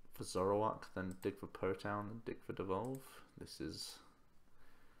for Zoroark, then dig for Potown, and dig for Devolve. This is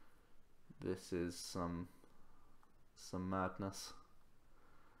some madness.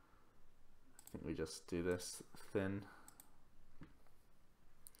 I think we just do this thin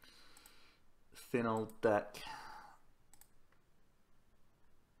old deck.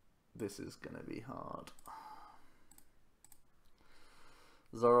 This is gonna be hard.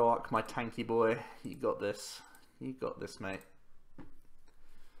 Zoroark, my tanky boy, you got this. You got this, mate.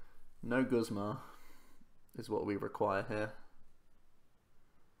 No Guzma is what we require here.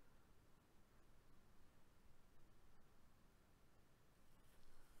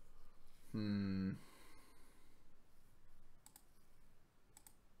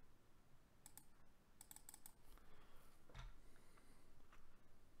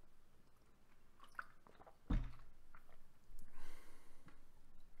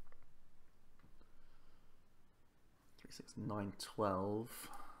 Six, 9, 12.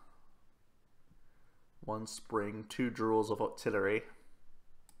 1 spring, 2 draws of artillery.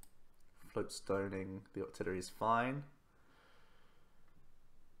 Floatstoning the artillery is fine.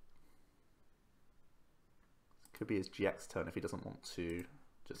 Could be his GX turn if he doesn't want to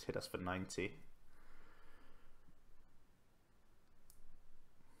just hit us for 90.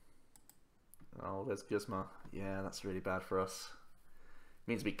 Oh, there's Guzma. Yeah, that's really bad for us.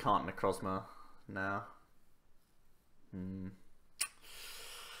 Means we can't Necrozma now.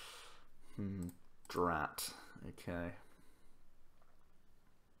 Drat. Okay.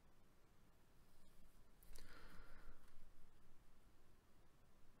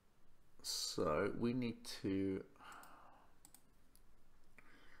 So we need to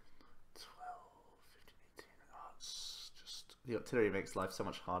 12, 15, 18. Oh, it's just the artillery makes life so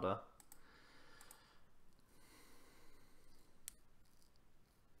much harder.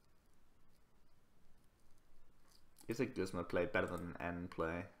 Is a Guzma play better than an N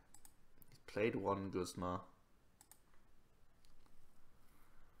play? He's played one Guzma.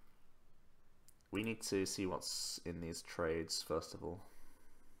 We need to see what's in these trades first of all.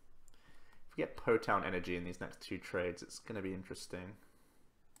 If we get Potown energy in these next two trades, it's going to be interesting.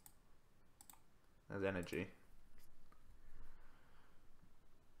 There's energy.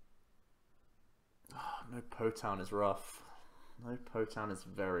 Oh, no Potown is rough. No Potown is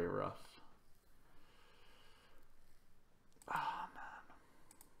very rough. Ah,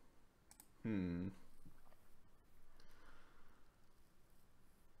 man.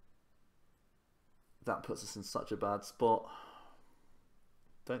 That puts us in such a bad spot.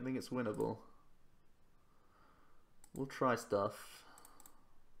 Don't think it's winnable. We'll try stuff.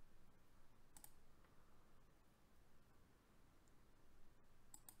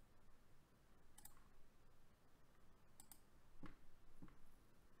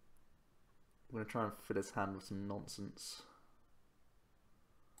 I'm going to try and fill his hand with some nonsense.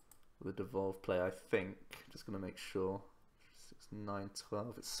 With a devolve play, I think. Just going to make sure. 6, 9,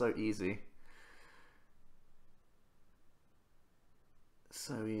 12. It's so easy.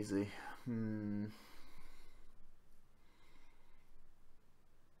 So easy.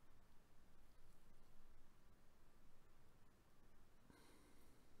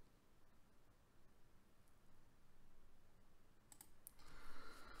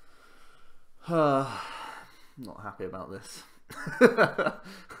 Not happy about this.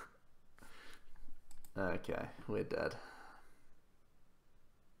 Okay, we're dead.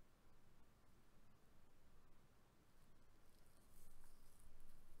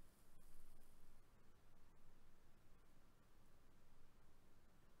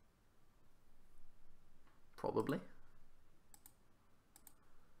 Probably.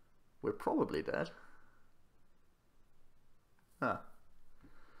 We're probably dead. Huh.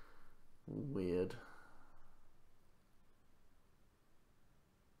 Weird.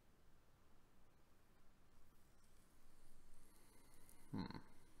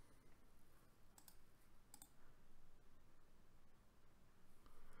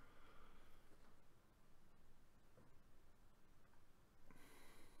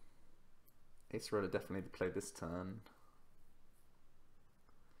 Acerola definitely played this turn.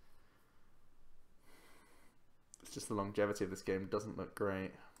 It's just the longevity of this game doesn't look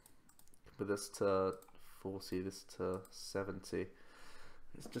great. With this to 40, this to 70.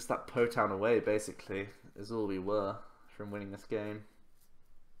 It's just that Potown away, basically, is all we were from winning this game.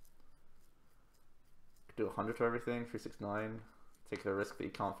 Could do 100 to everything, 369. Take the risk that you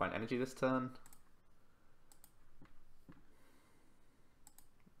can't find energy this turn.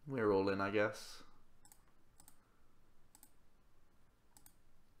 We're all in, I guess.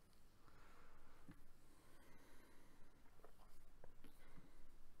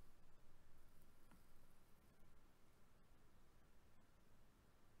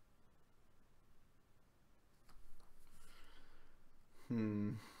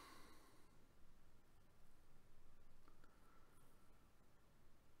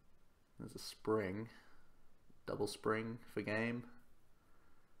 There's a spring. Double spring for game.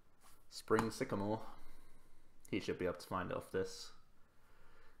 Spring Sycamore. He should be able to find it off this.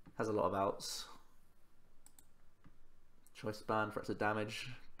 Has a lot of outs. Choice band for extra damage.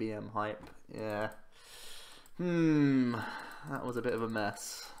 BM hype. Yeah. That was a bit of a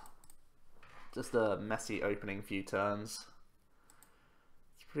mess. Just a messy opening few turns.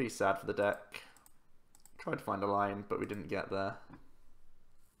 It's pretty sad for the deck. Tried to find a line, but we didn't get there.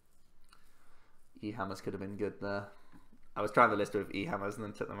 E-hammers could have been good there. I was trying the list with E-hammers and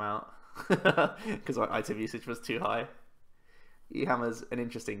then took them out. Because my item usage was too high. E-hammers, an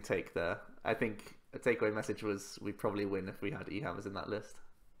interesting take there. I think a takeaway message was we'd probably win if we had E-hammers in that list.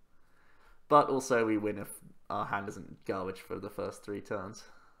 But also we win if our hand isn't garbage for the first 3 turns.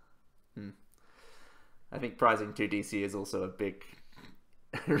 I think prizing 2 DC is also a big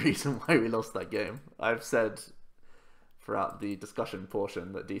reason why we lost that game. I've said throughout the discussion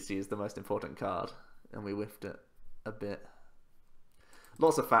portion that DC is the most important card, and we whiffed it a bit.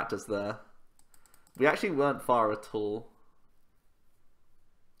 Lots of factors there. We actually weren't far at all,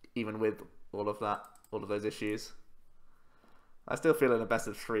 even with all of those issues. I still feel in a best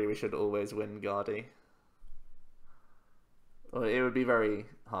of 3 we should always win Guardy. Well, it would be very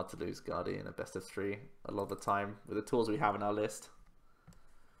hard to lose Guardy in a best of 3 a lot of the time with the tools we have in our list.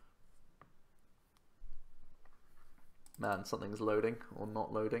 Man, something's loading or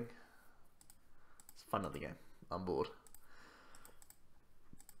not loading. It's fun of the game. I'm bored.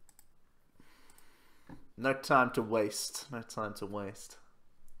 No time to waste. No time to waste.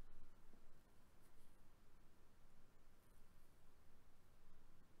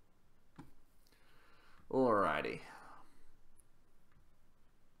 Alrighty.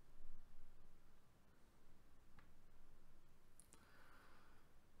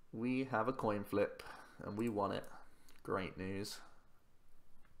 We have a coin flip and we won it. Great news.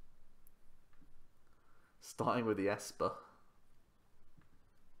 Starting with the Espur.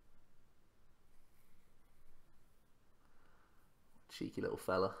 Cheeky little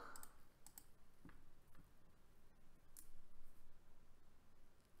fella.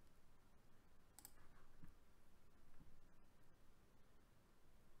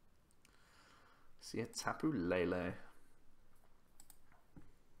 See a Tapu Lele.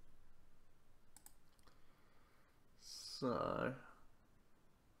 So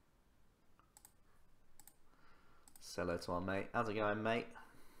sell hello to our mate. How's it going, mate?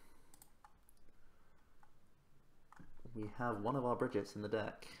 We have one of our Birgettes in the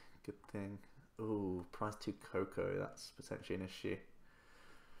deck. Good thing. Ooh, price 2 Koko. That's potentially an issue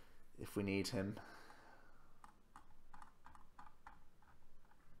if we need him.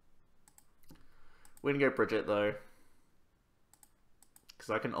 We're gonna go Birgette though, because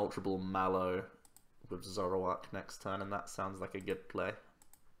I can Ultra Ball Mallow with Zoroark next turn, and that sounds like a good play.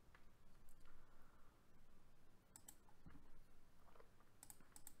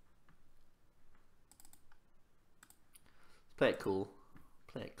 Play it cool.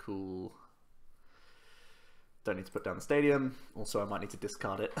 Play it cool. Don't need to put down the stadium. Also, I might need to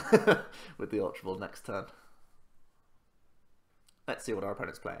discard it with the Ultra Ball next turn. Let's see what our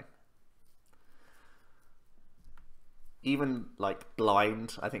opponent's playing. Even like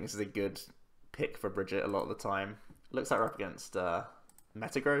blind, I think this is a good pick for Birgette a lot of the time. Looks like we're up against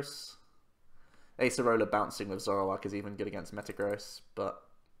Metagross. Acerola bouncing with Zoroark is even good against Metagross, but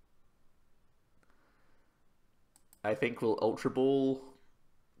I think we'll Ultra Ball,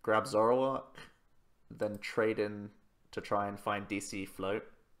 grab Zoroark, then trade in to try and find DC float.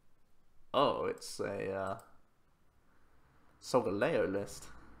 Oh, it's a Solgaleo list.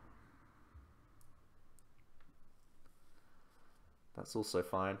 That's also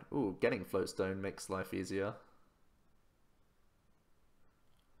fine. Ooh, getting Floatstone makes life easier.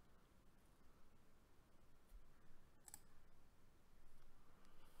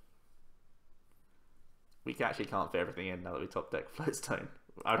 We actually can't fit everything in now that we top deck Floatstone.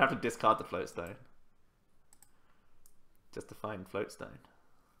 I would have to discard the Floatstone just to find Floatstone.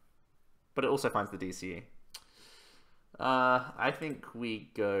 But it also finds the DCE. I think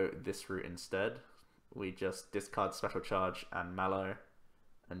we go this route instead. We just discard Special Charge and Mallow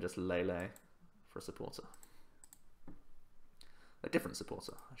and just Lele for a supporter. A different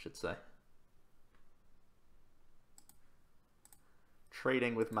supporter, I should say.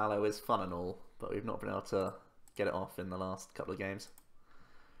 Trading with Mallow is fun and all, but we've not been able to get it off in the last couple of games.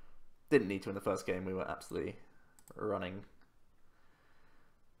 Didn't need to in the first game, we were absolutely running.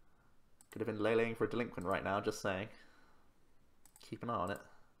 Could have been Leleing for a Delinquent right now, just saying. Keep an eye on it.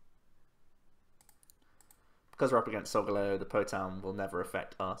 Because we're up against Solgaleo, the Potown will never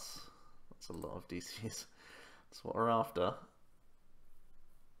affect us. That's a lot of DCs. That's what we're after.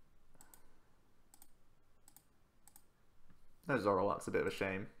 No Zoroark's a bit of a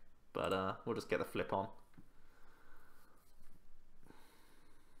shame, but we'll just get the flip on.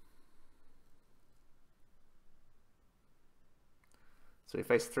 So we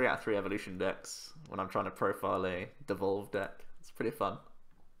face 3 out of 3 evolution decks when I'm trying to profile a devolve deck. It's pretty fun.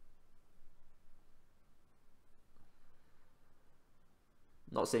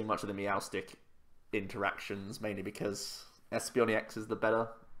 Not seeing much of the Meowstick interactions, mainly because Espeon EX is the better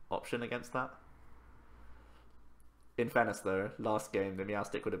option against that. In fairness though, last game the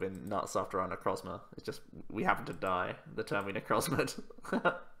Meowstick would have been nuts after our Necrozma. It's just, we happened to die the turn we Necrozma'd.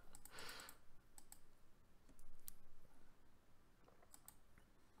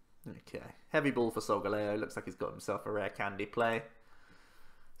 Okay, heavy ball for Solgaleo. Looks like he's got himself a rare candy play.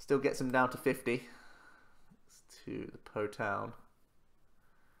 Still gets him down to 50. It's to the Potown.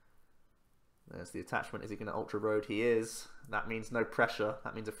 There's the attachment. Is he going to Ultra Road? He is. That means no pressure.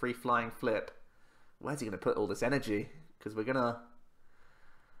 That means a free flying flip. Where's he going to put all this energy? Because we're gonna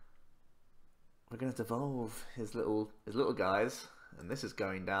devolve his little guys, and this is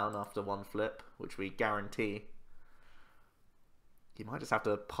going down after one flip, which we guarantee. He might just have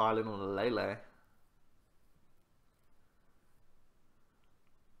to pile in on a Lele.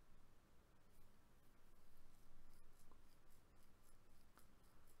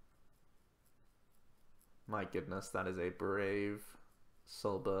 My goodness, that is a brave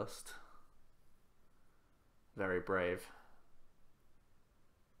Soul Burst. Very brave.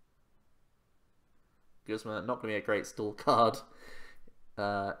 Guzma, not going to be a great stall card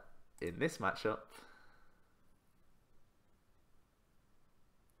in this matchup.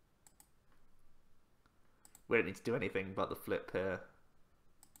 We don't need to do anything but the flip here.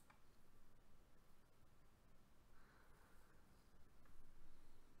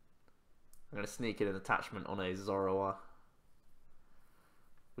 I'm going to sneak in an attachment on a Zorua.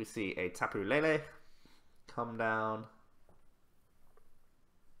 We see a Tapu Lele come down.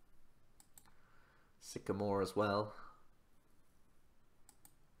 Sycamore as well.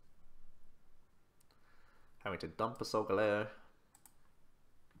 Having to dump a Solgaleo. You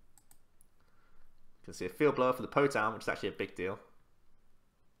can see a field blower for the Potown, which is actually a big deal.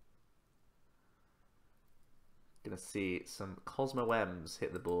 Gonna see some Cosmo M's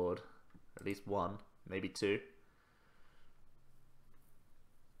hit the board. At least one, maybe two.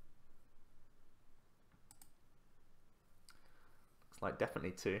 Looks like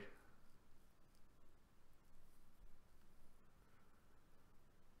definitely two.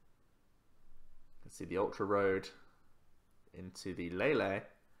 See the Ultra Road into the Lele.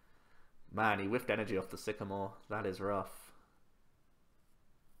 Man, he whiffed energy off the Sycamore. That is rough.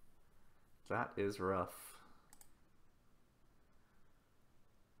 That is rough.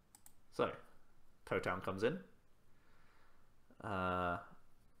 So, Potown comes in.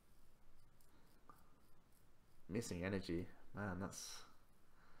 Missing energy. Man, that's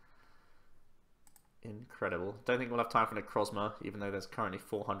incredible. Don't think we'll have time for Necrozma, even though there's currently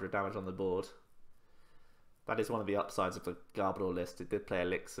 400 damage on the board. That is one of the upsides of the Garb list. It did play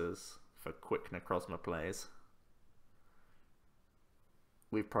elixirs for quick Necrozma plays.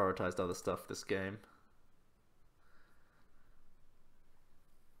 We've prioritized other stuff this game.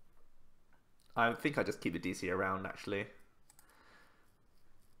 I think I just keep the DC around, actually.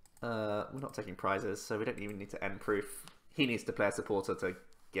 We're not taking prizes, so we don't even need to end proof. He needs to play a supporter to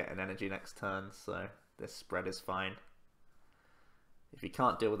get an energy next turn, so this spread is fine. If he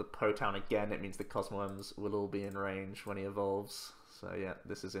can't deal with the Potown again, it means the Cosmoems will all be in range when he evolves. So yeah,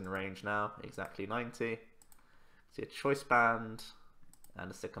 this is in range now, exactly 90. See a Choice Band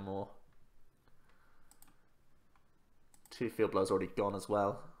and a Sycamore. Two Field Blowers already gone as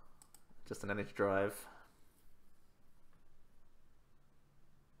well. Just an energy drive.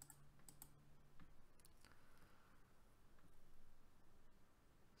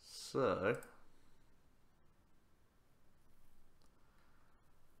 So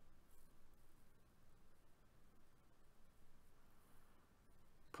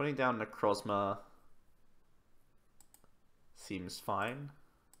putting down Necrozma seems fine.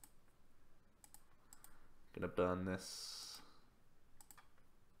 Gonna burn this.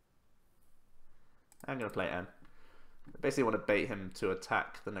 I'm gonna play N. I basically want to bait him to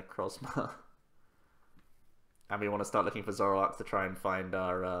attack the Necrozma. And we want to start looking for Zoroark to try and find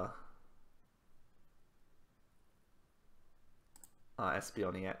our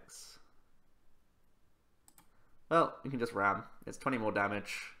Espeon EX. Well, we can just ram. It's 20 more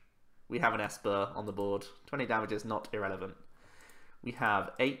damage. We have an Espur on the board. 20 damage is not irrelevant. We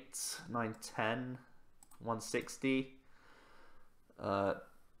have 8, 9, 10, 160,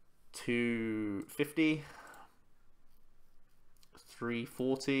 250,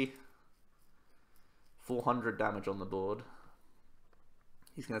 340, 400 damage on the board.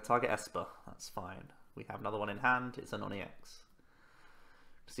 He's going to target Espur. That's fine. We have another one in hand. It's an EX.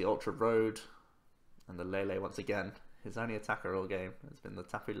 It's the Ultra Road. And the Lele, once again, his only attacker all game has been the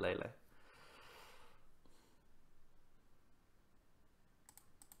Tapu Lele.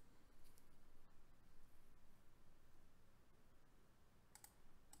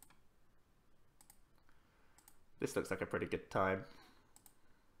 This looks like a pretty good time.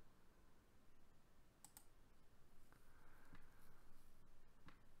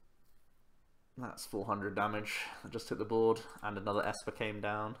 That's 400 damage. I just hit the board, and another Espur came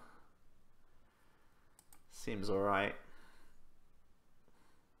down. Seems alright.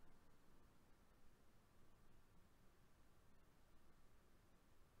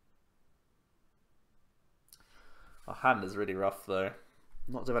 Our hand is really rough though.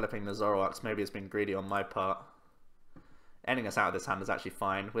 Not developing the Zoroarks maybe has been greedy on my part. Ending us out of this hand is actually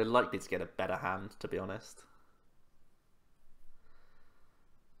fine. We're likely to get a better hand, to be honest.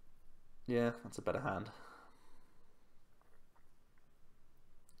 Yeah, that's a better hand.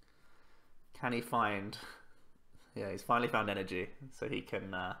 Can he find... Yeah, he's finally found energy, so he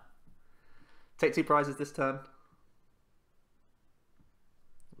can take 2 prizes this turn.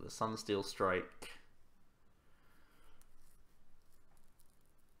 The Sunsteel Strike.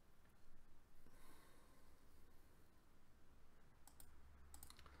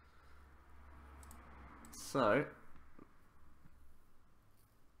 So,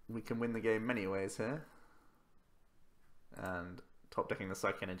 we can win the game many ways here. And top decking the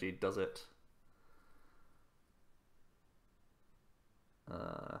Psychic Energy does it.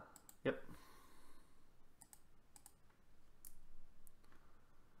 Yep.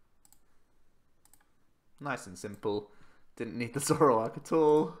 Nice and simple. Didn't need the Zoroark at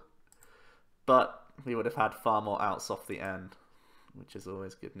all. But we would have had far more outs off the end, which is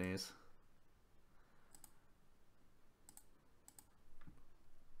always good news.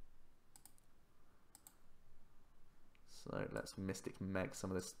 So let's Mystic Meg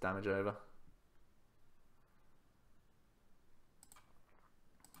some of this damage over.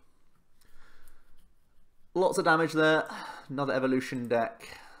 Lots of damage there. Another evolution deck.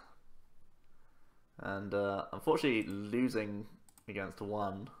 And unfortunately losing against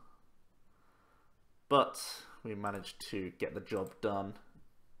one. But we managed to get the job done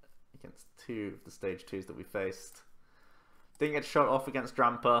against two of the stage 2s that we faced. Didn't get shot off against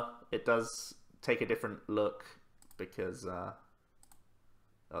Drampa. It does take a different look because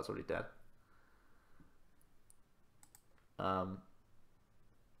that's already dead.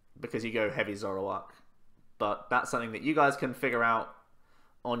 Because you go heavy Zoroark. But that's something that you guys can figure out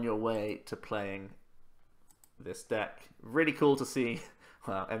on your way to playing this deck. Really cool to see.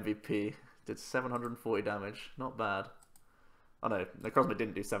 Wow, MVP did 740 damage. Not bad. Oh no, Necrozma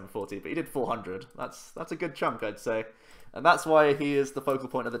didn't do 740, but he did 400. That's a good chunk, I'd say. And that's why he is the focal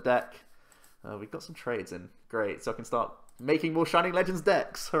point of the deck. We've got some trades in. Great, so I can start making more Shining Legends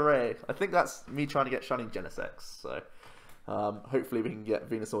decks. Hooray. I think that's me trying to get Shining Genesects. So hopefully we can get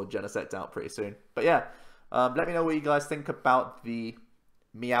Venusaur Genesect out pretty soon. But yeah, let me know what you guys think about the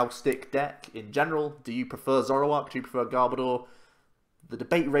Meowstick deck in general. Do you prefer Zoroark? Do you prefer Garbodor? The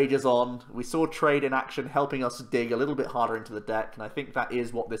debate rages on. We saw trade in action helping us dig a little bit harder into the deck, and I think that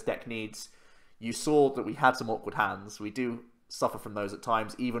is what this deck needs. You saw that we had some awkward hands. We do suffer from those at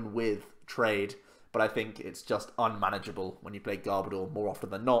times, even with trade, but I think it's just unmanageable when you play Garbodor more often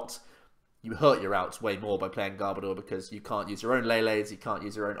than not. You hurt your outs way more by playing Garbodor because you can't use your own Leles, you can't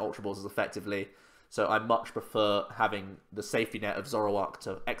use your own Ultra Balls as effectively. So I much prefer having the safety net of Zoroark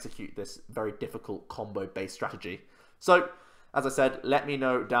to execute this very difficult combo-based strategy. So, as I said, let me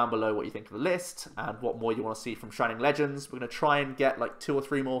know down below what you think of the list and what more you want to see from Shining Legends. We're going to try and get like 2 or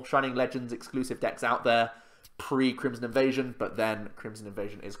 3 more Shining Legends exclusive decks out there pre-Crimson Invasion, but then Crimson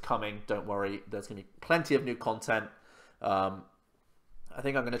Invasion is coming. Don't worry, there's going to be plenty of new content. I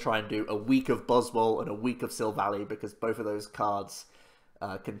think I'm going to try and do a week of Buzzwole and a week of Silvally because both of those cards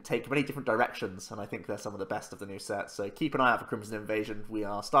can take many different directions, and I think they're some of the best of the new set. So keep an eye out for Crimson Invasion. We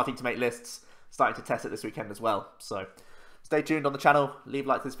are starting to make lists, starting to test it this weekend as well. So stay tuned on the channel. Leave a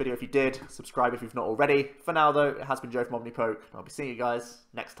like to this video if you did. Subscribe if you've not already. For now, though, it has been Joe from OmniPoke. I'll be seeing you guys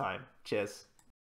next time. Cheers.